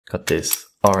got this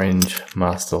orange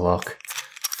master lock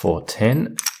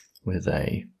 410 with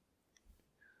a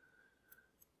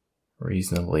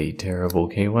reasonably terrible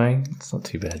keyway. It's not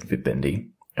too bad, a bit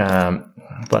bendy.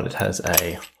 But it has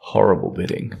a horrible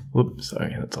bitting. Whoops,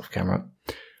 sorry, that's off camera.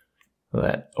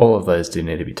 That all of those do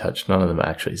need to be touched. None of them are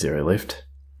actually zero lift.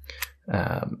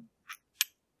 There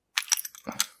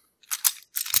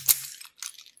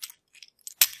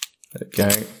we go.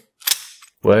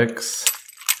 Works.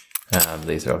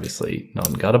 These are obviously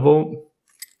non-guttable.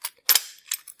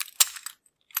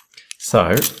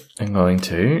 So I'm going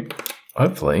to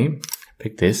hopefully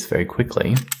pick this very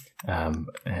quickly and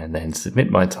then submit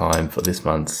my time for this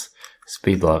month's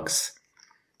Speedlocks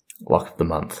Lock of the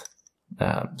Month.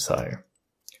 So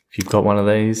if you've got one of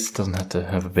these, doesn't have to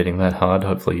have a bitting that hard.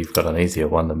 Hopefully you've got an easier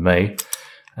one than me.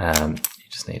 You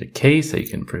just need a key so you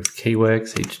can prove the key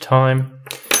works each time.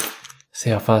 See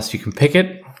how fast you can pick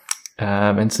it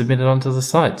and submit it onto the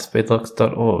site,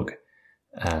 speedlocks.org.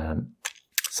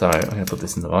 So I'm going to put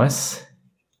this in the vise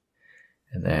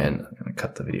and then I'm going to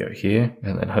cut the video here,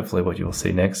 and then hopefully what you'll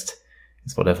see next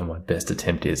is whatever my best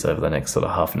attempt is over the next sort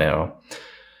of half an hour.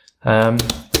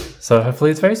 So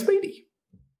hopefully it's very speedy.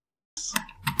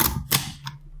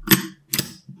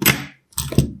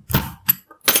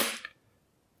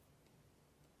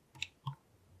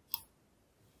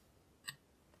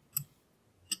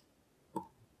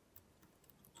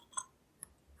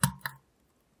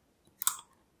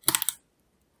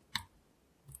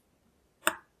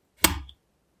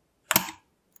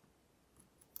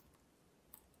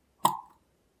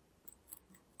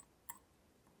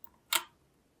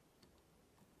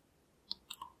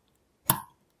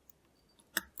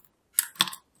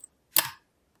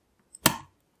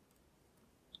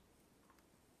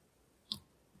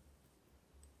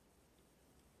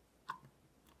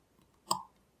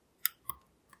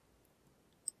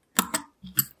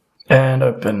 And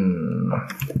open.